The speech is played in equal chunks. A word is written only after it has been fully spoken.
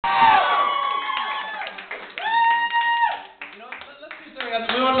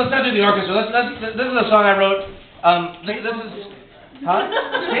let's not do the orchestra. This is a song I wrote. This is. Huh?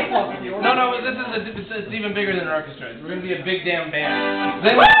 No, it's even bigger than an orchestra. We're going to be a big damn band.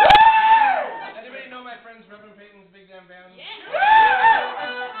 Anybody know my friends Reverend Payton's Big Damn Band? Yeah.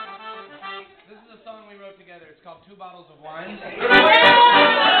 This is a song we wrote together. It's called 2 Bottles of Wine.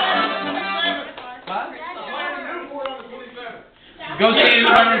 Huh? Go see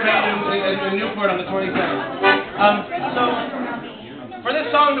Reverend Payton in Newport on the 27th. So, for this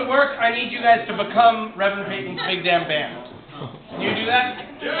song to work, I need you guys to become Reverend Payton's Big Damn Band. Can you do that?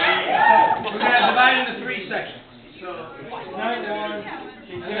 Yeah. We're going to divide into 3 sections. So,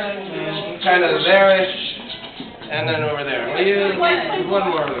 kind of there-ish, and then over there. One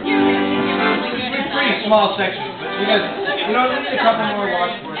more. 3 small sections, but you guys, we need a couple more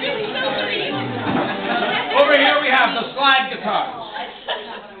washboards. Over here we have the slide guitars.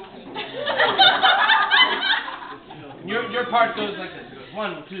 Your part goes like this. It goes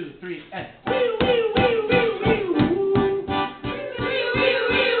 1, 2, 3, and.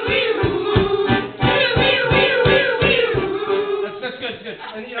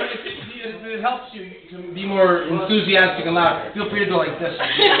 And if it helps you to be more enthusiastic and loud, feel free to go like this.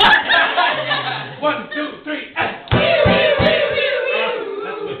 1, 2, 3, and.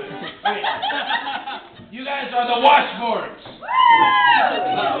 That's way better. You guys are the washboards.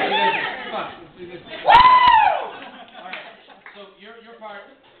 Alright, so your part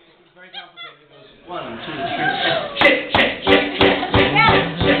is very complicated. It goes 1, 2, 3, shit, shit, shit, shit, shit,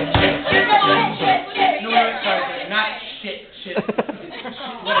 shit, shit, shit. No, sorry, not shit, shit.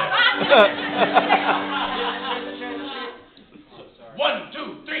 1,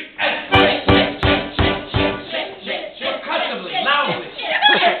 2, 3, and constantly, loudly.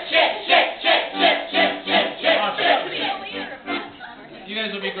 You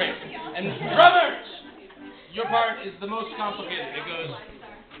guys will be great. And drummers, your part is the most complicated. It goes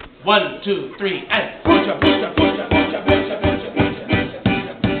 1, 2, 3, and pucha, pucha, pucha, pucha, pucha, pucha, pucha.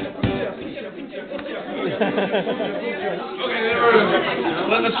 Okay,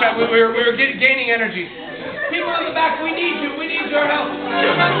 let's try. We're gaining energy. People in the back, we need you. We need your help.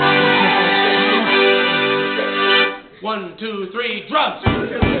 1, 2, 3, drums.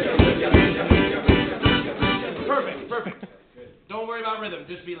 Perfect, perfect. Don't worry about rhythm.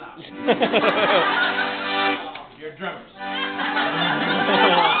 Just be loud. You're drummers. All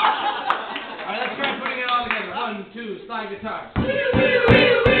right, let's try putting it all together. 1, 2, slide guitars.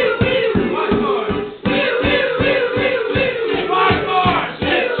 One more.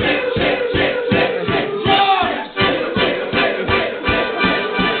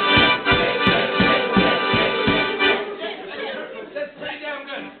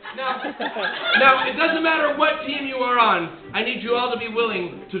 Now, it doesn't matter what team you are on, I need you all to be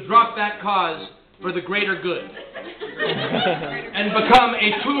willing to drop that cause for the greater good. And become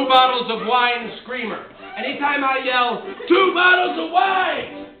a 2 bottles of wine screamer. Anytime I yell, 2 bottles of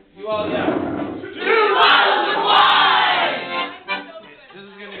wine, you all yell, 2 bottles of wine! This is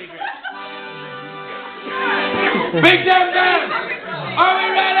going to be great. Big Damn Band! Are we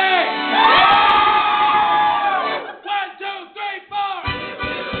ready?